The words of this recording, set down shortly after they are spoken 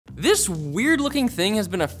This weird looking thing has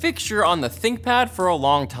been a fixture on the ThinkPad for a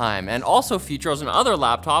long time and also features on other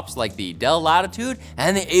laptops like the Dell Latitude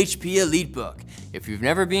and the HP EliteBook. If you've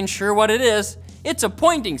never been sure what it is, it's a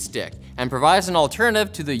pointing stick and provides an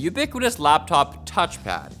alternative to the ubiquitous laptop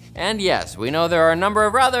touchpad. And yes, we know there are a number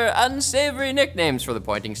of rather unsavory nicknames for the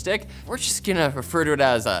pointing stick. We're just gonna refer to it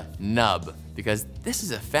as a nub, because this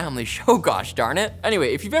is a family show, gosh darn it.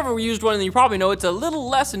 Anyway, if you've ever used one, then you probably know it's a little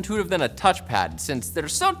less intuitive than a touchpad, since they're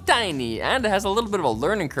so tiny and it has a little bit of a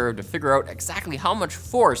learning curve to figure out exactly how much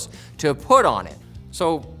force to put on it.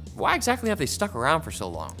 So why exactly have they stuck around for so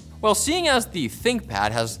long? Well, seeing as the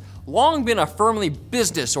ThinkPad has long been a firmly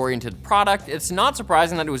business-oriented product, it's not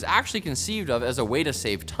surprising that it was actually conceived of as a way to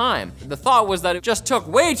save time. The thought was that it just took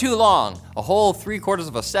way too long, a whole 3/4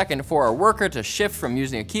 of a second for a worker to shift from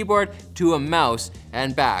using a keyboard to a mouse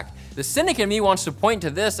and back. The cynic in me wants to point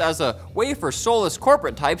to this as a way for soulless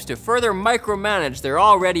corporate types to further micromanage their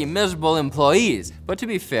already miserable employees. But to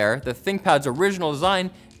be fair, the ThinkPad's original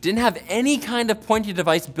design didn't have any kind of pointy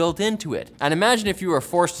device built into it. And imagine if you were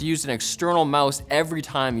forced to use an external mouse every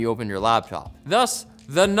time you opened your laptop. Thus,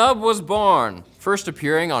 the nub was born, first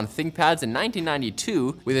appearing on ThinkPads in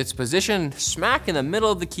 1992 with its position smack in the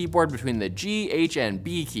middle of the keyboard between the G, H, and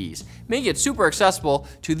B keys, making it super accessible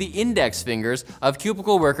to the index fingers of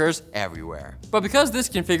cubicle workers everywhere. But because this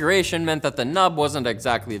configuration meant that the nub wasn't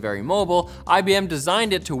exactly very mobile, IBM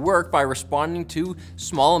designed it to work by responding to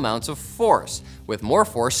small amounts of force, with more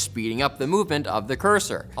force speeding up the movement of the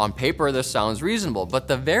cursor. On paper, this sounds reasonable, but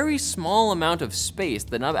the very small amount of space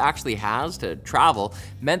the nub actually has to travel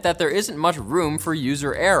meant that there isn't much room for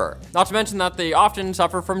user error. Not to mention that they often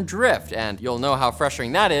suffer from drift, and you'll know how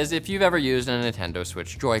frustrating that is if you've ever used a Nintendo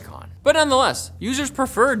Switch Joy-Con. But nonetheless, users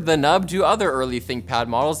preferred the nub to other early ThinkPad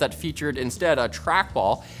models that featured instead a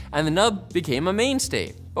trackball, and the nub became a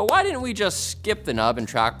mainstay. But why didn't we just skip the nub and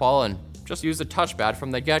trackball and just use the touchpad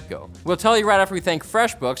from the get-go? We'll tell you right after we thank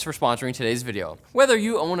FreshBooks for sponsoring today's video. Whether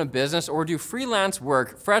you own a business or do freelance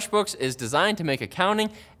work, FreshBooks is designed to make accounting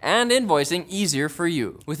and invoicing easier for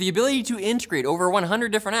you. With the ability to integrate over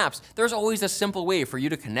 100 different apps, there's always a simple way for you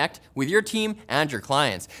to connect with your team and your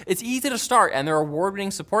clients. It's easy to start, and their award-winning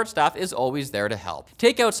support staff is always there to help.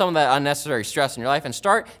 Take out some of that unnecessary stress in your life and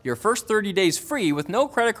start your first 30 days free with no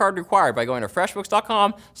credit card required by going to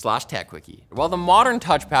freshbooks.com/techquickie. While the modern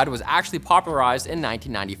touchpad was actually popularized in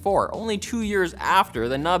 1994, only 2 years after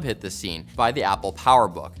the nub hit the scene by the Apple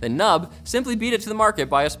PowerBook. The nub simply beat it to the market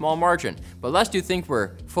by a small margin. But lest you think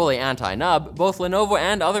we're fully anti-nub, both Lenovo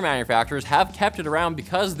and other manufacturers have kept it around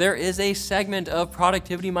because there is a segment of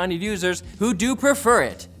productivity-minded users who do prefer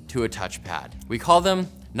it to a touchpad. We call them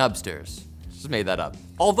nubsters. Just made that up.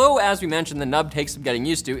 Although, as we mentioned, the nub takes some getting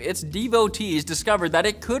used to, its devotees discovered that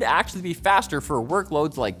it could actually be faster for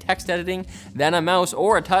workloads like text editing than a mouse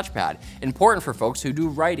or a touchpad, important for folks who do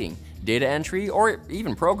writing, data entry, or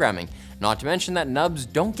even programming. Not to mention that nubs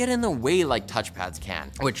don't get in the way like touchpads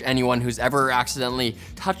can, which anyone who's ever accidentally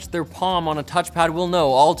touched their palm on a touchpad will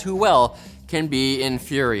know all too well can be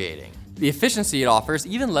infuriating. The efficiency it offers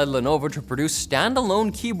even led Lenovo to produce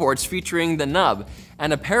standalone keyboards featuring the nub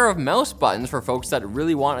and a pair of mouse buttons for folks that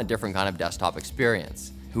really want a different kind of desktop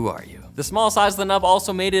experience. Who are you? The small size of the nub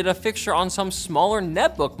also made it a fixture on some smaller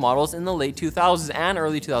netbook models in the late 2000s and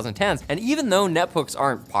early 2010s. And even though netbooks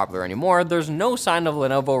aren't popular anymore, there's no sign of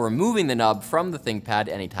Lenovo removing the nub from the ThinkPad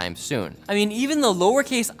anytime soon. I mean, even the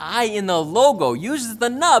lowercase I in the logo uses the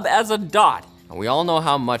nub as a dot. And we all know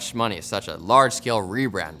how much money such a large-scale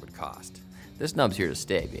rebrand would cost. This nub's here to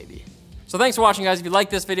stay, baby. So thanks for watching, guys. If you like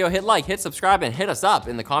this video, hit like, hit subscribe, and hit us up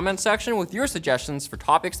in the comments section with your suggestions for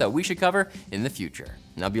topics that we should cover in the future.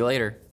 Nub you later.